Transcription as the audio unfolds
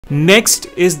Next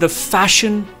is the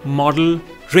fashion model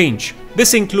range.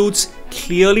 This includes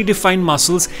clearly defined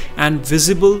muscles and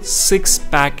visible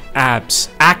six-pack abs.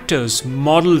 Actors,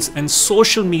 models, and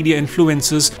social media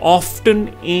influencers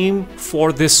often aim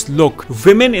for this look.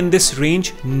 Women in this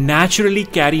range naturally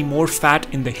carry more fat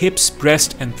in the hips,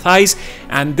 breast, and thighs,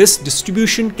 and this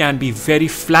distribution can be very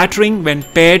flattering when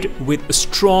paired with a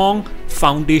strong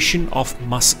foundation of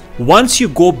muscle. Once you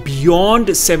go beyond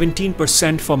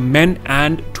 17% for men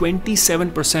and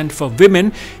 27% for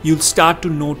women, you'll start to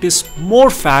notice more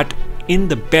fat in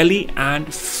the belly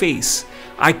and face.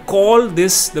 I call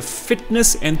this the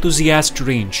fitness enthusiast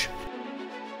range.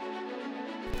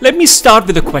 Let me start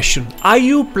with a question. Are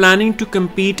you planning to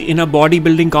compete in a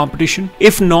bodybuilding competition?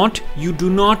 If not, you do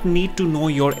not need to know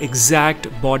your exact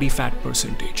body fat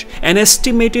percentage. An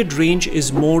estimated range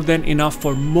is more than enough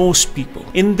for most people.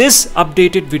 In this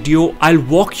updated video, I'll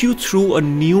walk you through a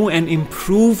new and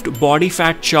improved body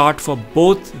fat chart for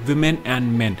both women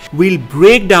and men. We'll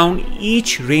break down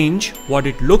each range, what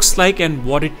it looks like and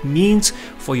what it means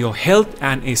for your health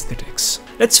and aesthetics.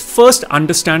 Let's first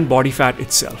understand body fat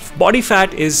itself. Body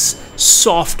fat is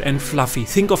soft and fluffy.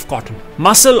 Think of cotton.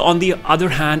 Muscle, on the other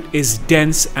hand, is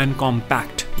dense and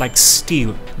compact, like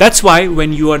steel. That's why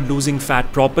when you are losing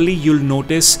fat properly, you'll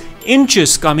notice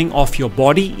inches coming off your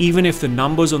body even if the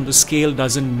numbers on the scale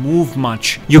doesn't move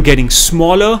much. You're getting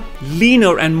smaller,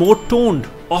 leaner, and more toned,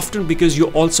 often because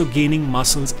you're also gaining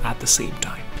muscles at the same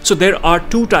time. So there are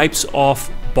two types of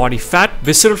body fat.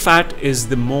 Visceral fat is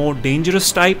the more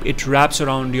dangerous type. It wraps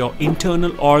around your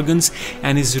internal organs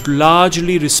and is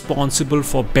largely responsible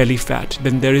for belly fat.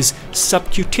 Then there is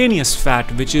subcutaneous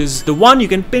fat, which is the one you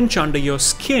can pinch under your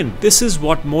skin. This is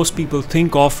what most people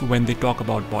think of when they talk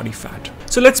about body fat.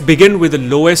 So let's begin with the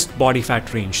lowest body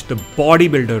fat range, the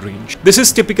bodybuilder range. This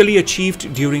is typically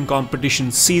achieved during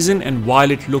competition season, and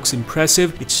while it looks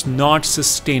impressive, it's not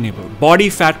sustainable. Body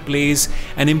fat plays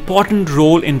an important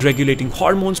role in regulating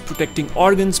hormones, protecting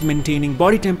organs, maintaining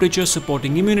body temperature,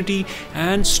 supporting immunity,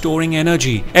 and storing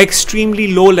energy.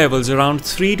 Extremely low levels, around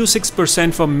 3 to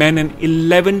 6% for men and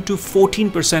 11 to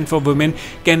 14% for women,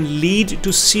 can lead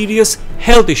to serious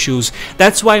health issues.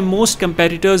 That's why most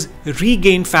competitors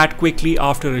regain fat quickly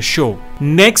after a show.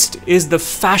 Next is the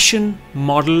fashion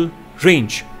model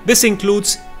range. This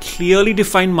includes clearly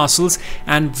defined muscles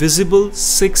and visible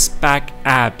six-pack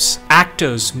abs.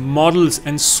 Actors, models,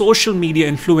 and social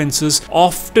media influencers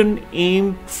often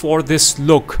aim for this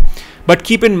look. But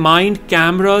keep in mind,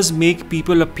 cameras make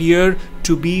people appear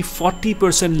to be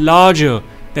 40% larger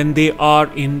than they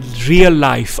are in real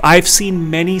life. I've seen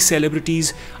many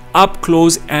celebrities up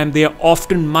close and they are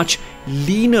often much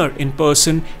leaner in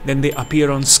person than they appear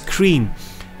on screen.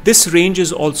 This range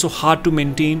is also hard to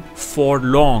maintain for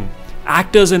long.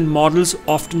 Actors and models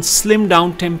often slim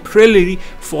down temporarily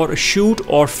for a shoot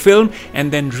or film and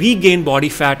then regain body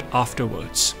fat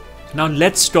afterwards. Now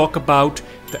let's talk about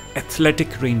the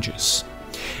athletic ranges.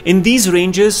 In these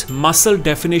ranges, muscle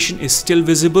definition is still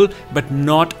visible but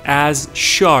not as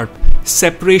sharp.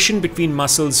 Separation between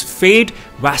muscles fade,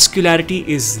 vascularity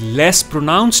is less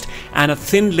pronounced, and a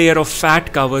thin layer of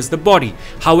fat covers the body.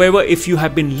 However, if you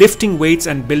have been lifting weights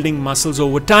and building muscles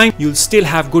over time, you'll still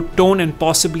have good tone and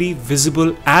possibly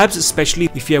visible abs, especially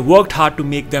if you have worked hard to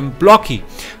make them blocky.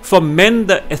 For men,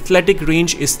 the athletic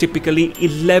range is typically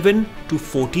 11 to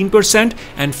 14%,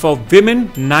 and for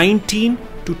women, 19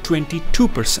 to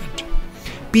 22%.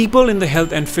 People in the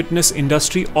health and fitness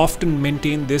industry often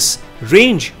maintain this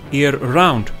range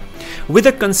year-round. With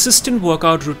a consistent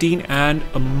workout routine and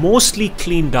a mostly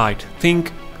clean diet,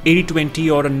 think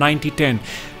 80-20 or a 90-10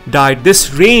 diet,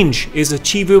 this range is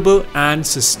achievable and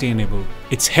sustainable.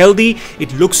 It's healthy,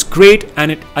 it looks great, and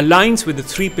it aligns with the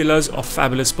three pillars of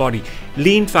fabulous body: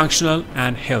 lean, functional,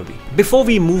 and healthy. Before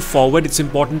we move forward, it's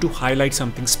important to highlight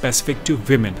something specific to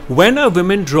women. When a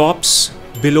woman drops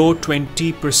below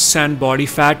 20% body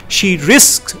fat, she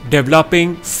risks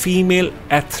developing female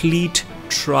athlete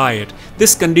triad.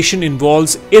 This condition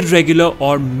involves irregular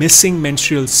or missing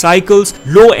menstrual cycles,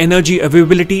 low energy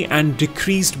availability, and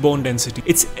decreased bone density.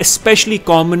 It's especially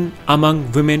common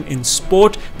among women in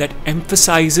sport that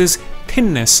emphasizes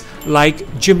thinness,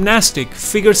 like gymnastics,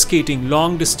 figure skating,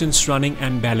 long distance running,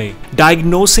 and ballet.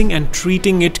 Diagnosing and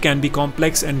treating it can be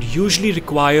complex and usually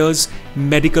requires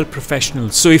medical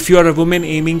professionals. So if you are a woman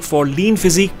aiming for lean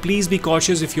physique, please be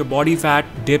cautious if your body fat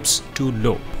dips too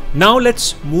low. Now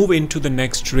let's move into the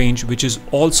next range, which is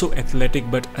also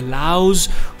athletic but allows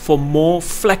for more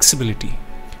flexibility.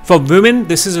 For women,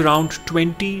 this is around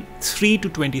 23 to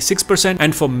 26%,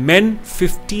 and for men,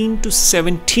 15 to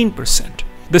 17%.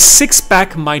 The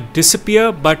six-pack might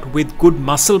disappear, but with good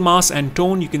muscle mass and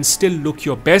tone, you can still look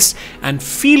your best and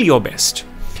feel your best.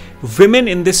 Women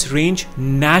in this range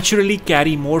naturally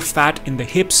carry more fat in the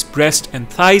hips, breast and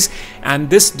thighs, and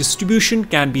this distribution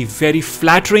can be very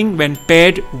flattering when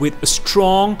paired with a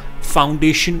strong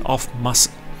foundation of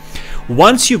muscle.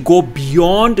 Once you go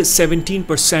beyond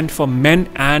 17% for men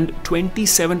and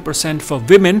 27% for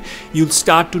women, you'll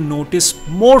start to notice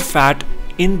more fat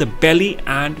in the belly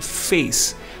and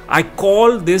face. I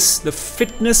call this the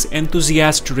fitness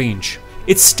enthusiast range.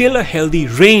 It's still a healthy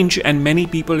range, and many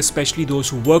people, especially those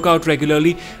who work out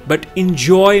regularly but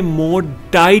enjoy more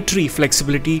dietary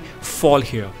flexibility, fall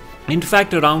here. In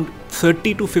fact, around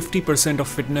 30 to 50% of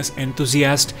fitness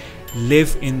enthusiasts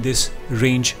live in this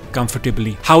range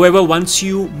comfortably. However, once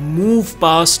you move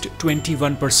past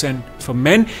 21% for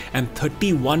men and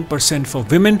 31% for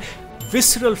women,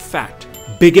 visceral fat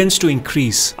begins to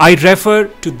increase. I refer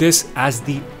to this as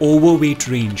the overweight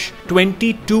range,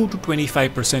 22 to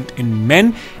 25% in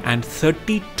men and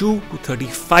 32 to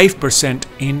 35%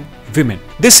 in women.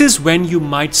 This is when you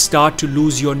might start to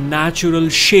lose your natural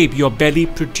shape, your belly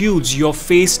protrudes, your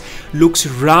face looks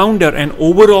rounder, and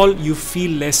overall you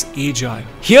feel less agile.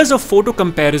 Here's a photo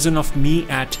comparison of me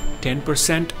at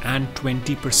 10% and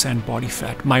 20% body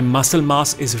fat. My muscle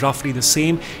mass is roughly the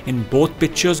same in both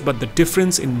pictures, but the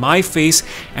difference in my face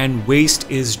and waist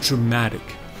is dramatic.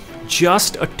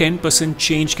 Just a 10%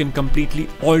 change can completely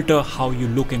alter how you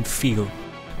look and feel.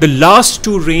 The last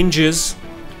two ranges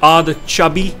are the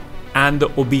chubby and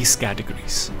the obese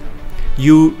categories.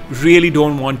 You really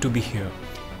don't want to be here.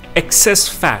 Excess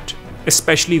fat,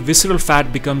 especially visceral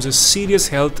fat, becomes a serious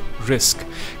health risk.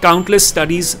 Countless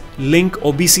studies link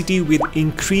obesity with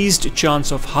increased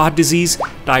chance of heart disease,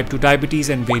 type 2 diabetes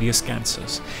and various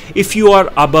cancers. If you are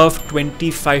above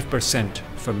 25%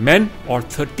 for men or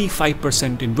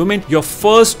 35% in women, your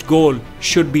first goal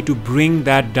should be to bring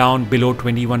that down below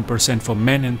 21% for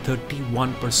men and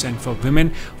 31% for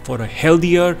women for a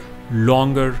healthier,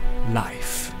 longer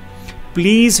life.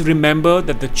 Please remember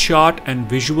that the chart and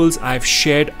visuals I've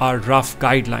shared are rough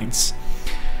guidelines.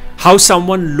 How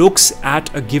someone looks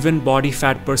at a given body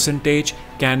fat percentage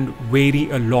can vary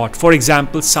a lot. For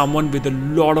example, someone with a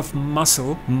lot of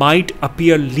muscle might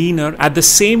appear leaner at the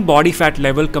same body fat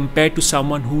level compared to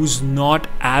someone who's not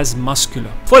as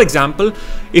muscular. For example,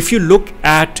 if you look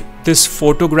at this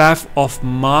photograph of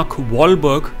Mark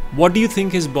Wahlberg, what do you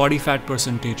think his body fat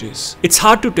percentage is? It's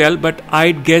hard to tell, but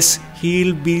I'd guess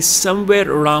he'll be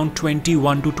somewhere around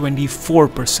 21 to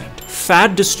 24%.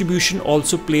 Fat distribution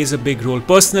also plays a big role.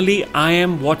 Personally, I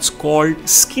am what's called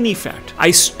skinny fat.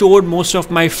 I stored most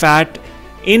of my fat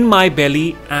in my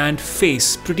belly and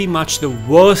face, pretty much the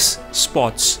worst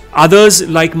spots. Others,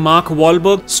 like Mark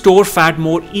Wahlberg, store fat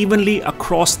more evenly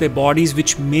across their bodies,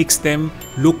 which makes them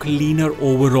look leaner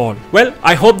overall. Well,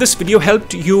 I hope this video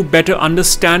helped you better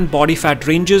understand body fat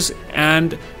ranges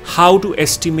and how to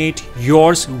estimate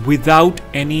yours without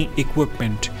any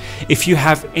equipment. If you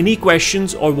have any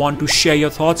questions or want to share your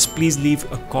thoughts, please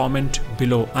leave a comment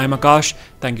below. I'm Akash.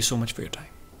 Thank you so much for your time.